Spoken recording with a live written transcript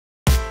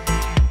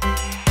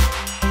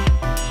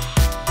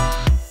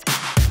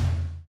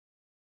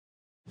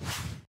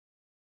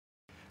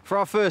For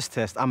our first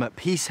test, I'm at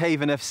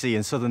Peacehaven FC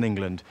in southern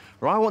England,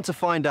 where I want to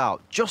find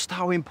out just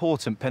how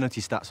important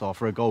penalty stats are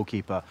for a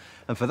goalkeeper.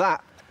 And for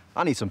that,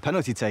 I need some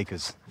penalty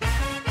takers.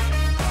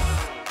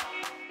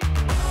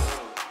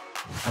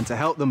 And to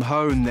help them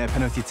hone their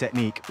penalty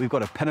technique, we've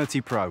got a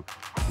penalty pro,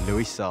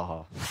 Luis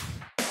Saha.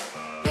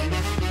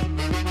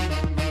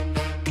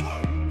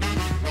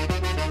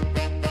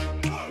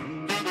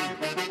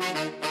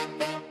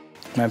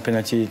 My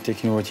penalty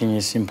taking routine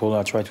is simple.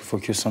 I try to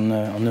focus on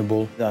the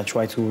ball. I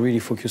try to really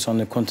focus on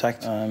the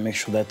contact, make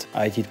sure that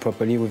I hit it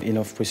properly with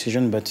enough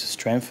precision but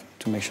strength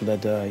to make sure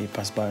that it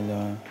passed by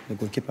the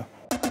goalkeeper.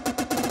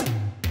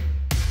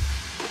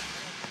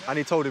 And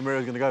he told him where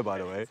he was going to go, by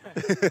the way.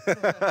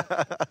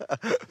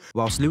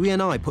 Whilst Louis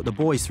and I put the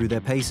boys through their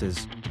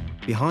paces,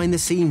 behind the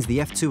scenes, the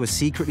F2 are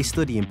secretly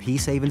studying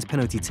Peacehaven's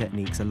penalty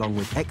techniques along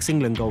with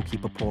ex-England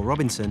goalkeeper Paul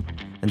Robinson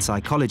and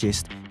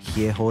psychologist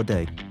Hye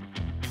Ho-dae.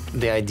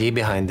 The idea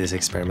behind this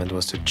experiment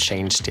was to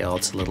change the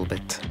odds a little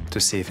bit, to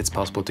see if it's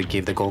possible to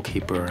give the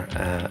goalkeeper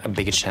a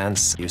bigger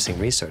chance using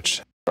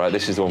research. Right,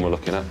 this is the one we're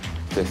looking at.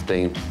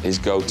 15. His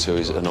go-to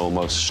is an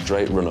almost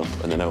straight run-up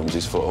and then opens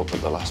his foot up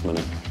at the last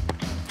minute.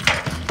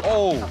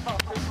 Oh!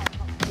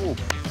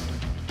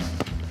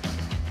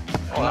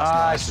 Oh,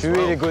 nice,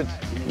 really good.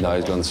 No,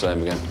 he's done the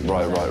same again.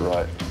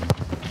 Right.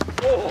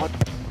 Oh.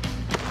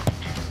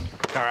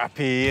 How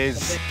happy he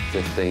is.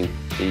 15.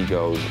 He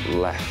goes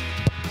left.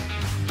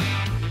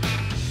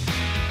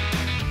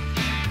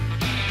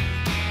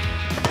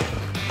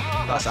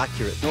 That's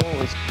accurate. No,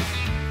 it's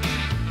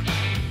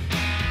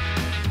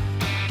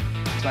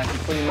like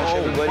pretty much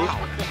everybody.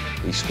 Wow.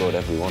 He scored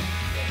every one.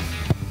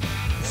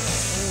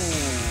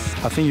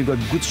 I think you got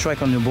good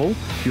strike on the ball.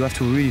 You have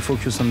to really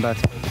focus on that.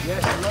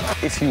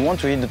 If you want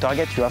to hit the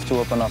target, you have to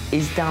open up.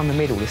 Is down the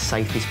middle the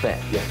safest bet?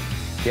 Yeah.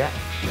 Yeah?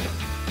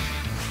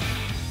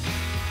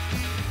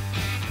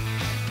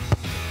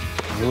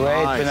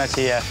 Great Nice.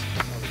 penalty, yeah.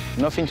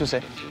 Nothing to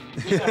say.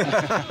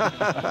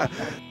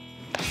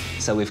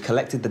 So we've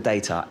collected the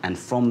data, and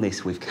from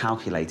this we've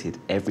calculated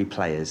every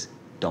player's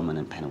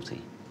dominant penalty.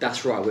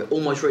 That's right, we're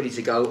almost ready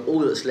to go.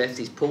 All that's left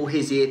is pull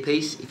his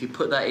earpiece, if you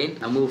put that in,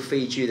 and we'll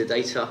feed you the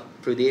data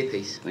through the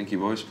earpiece. Thank you,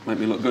 boys. Make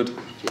me look good.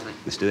 Cheers, mate.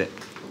 Let's do it.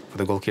 For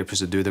the goalkeepers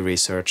to do the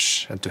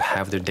research and to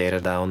have their data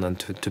down and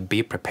to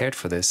be prepared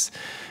for this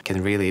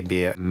can really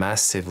be a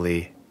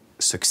massively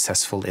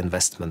successful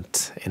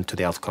investment into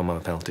the outcome of a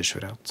penalty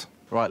shootout.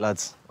 Right,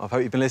 lads, I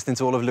hope you've been listening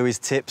to all of Louis'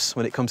 tips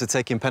when it comes to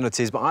taking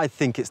penalties, but I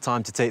think it's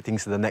time to take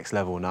things to the next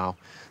level now.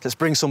 Let's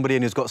bring somebody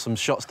in who's got some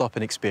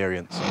shot-stopping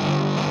experience.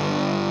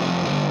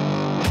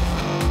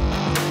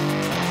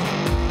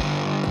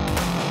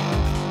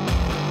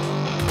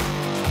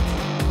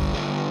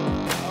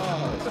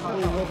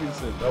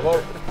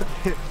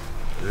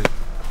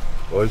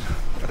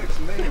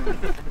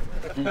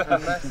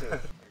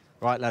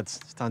 Right, lads,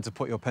 it's time to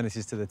put your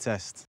penalties to the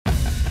test.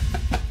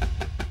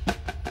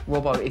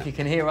 Robbo, if you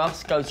can hear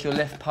us, go to your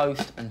left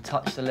post and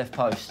touch the left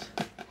post.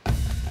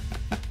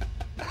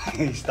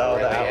 He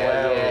started out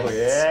well,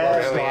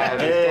 Yeah.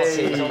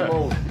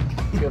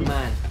 Good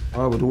man.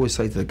 I would always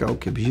say to the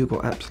goalkeepers, you've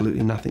got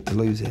absolutely nothing to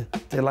lose here.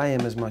 Delay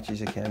him as much as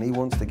you can. He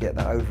wants to get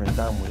that over and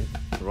done with.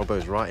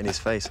 Robbo's right in his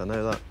face, I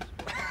know that.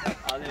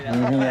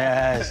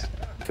 Yes.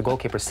 If the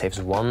goalkeeper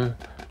saves 1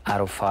 out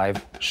of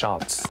 5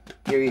 shots,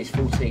 Here he is,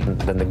 14.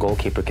 then the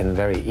goalkeeper can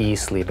very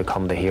easily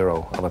become the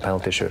hero of a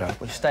penalty shootout.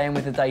 We're staying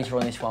with the data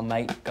on this one,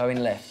 mate. Going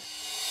left.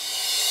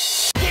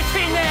 Get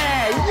in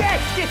there!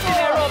 Yes, get in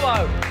there,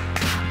 Robbo!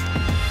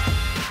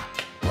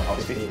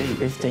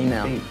 15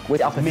 now.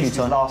 We're up a few times.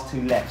 The last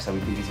 2 left, so we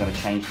think he's going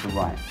to change to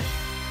right.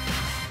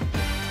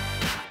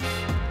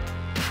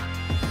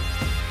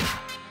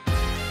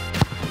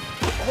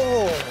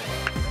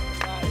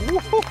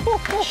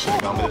 Should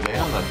have gone with the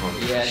on that one.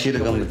 Yeah, Should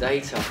have gone with with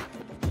data.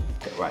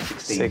 Right,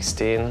 16.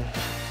 16,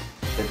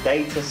 The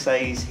data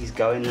says he's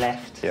going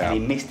left, Yeah. and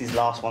he missed his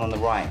last one on the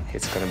right.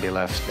 it's going to be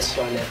left. Let's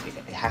go left.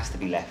 It has to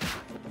be left.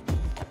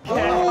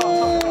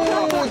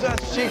 Oh,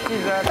 that's cheeky,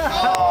 that.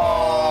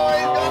 Oh,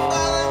 he's got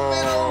down the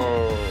middle!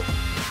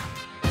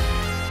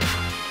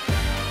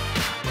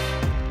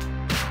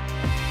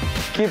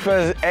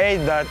 Keepers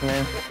hate that,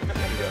 man.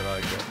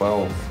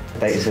 12.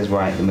 Data says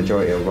right, the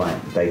majority are right.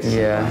 The data says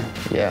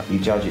right. Yeah. You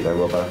judge it though,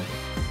 Robbo.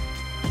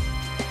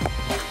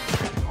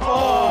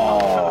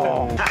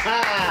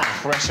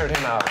 Pressured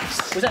him out.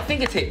 Was that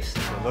fingertips?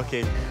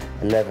 Lucky.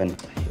 11.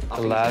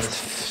 The last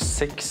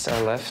 6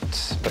 are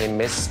left, but he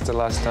missed the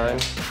last time.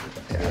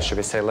 Yeah, should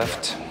we say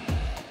left?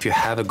 If you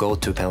have a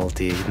go-to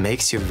penalty, it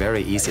makes you a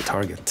very easy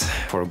target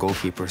for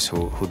goalkeepers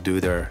who do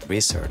their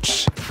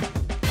research.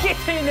 Get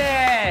in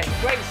there!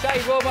 Great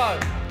save, Robbo.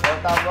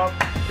 Well done, Rob.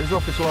 It was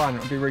off his line,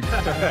 it'll be rigged.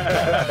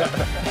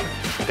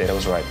 Data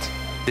was right.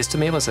 This to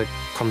me was a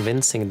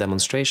convincing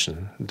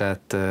demonstration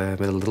that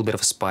with a little bit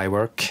of spy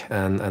work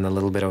and a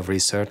little bit of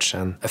research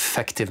and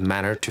effective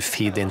manner to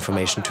feed the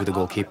information to the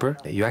goalkeeper,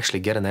 you actually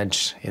get an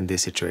edge in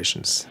these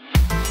situations.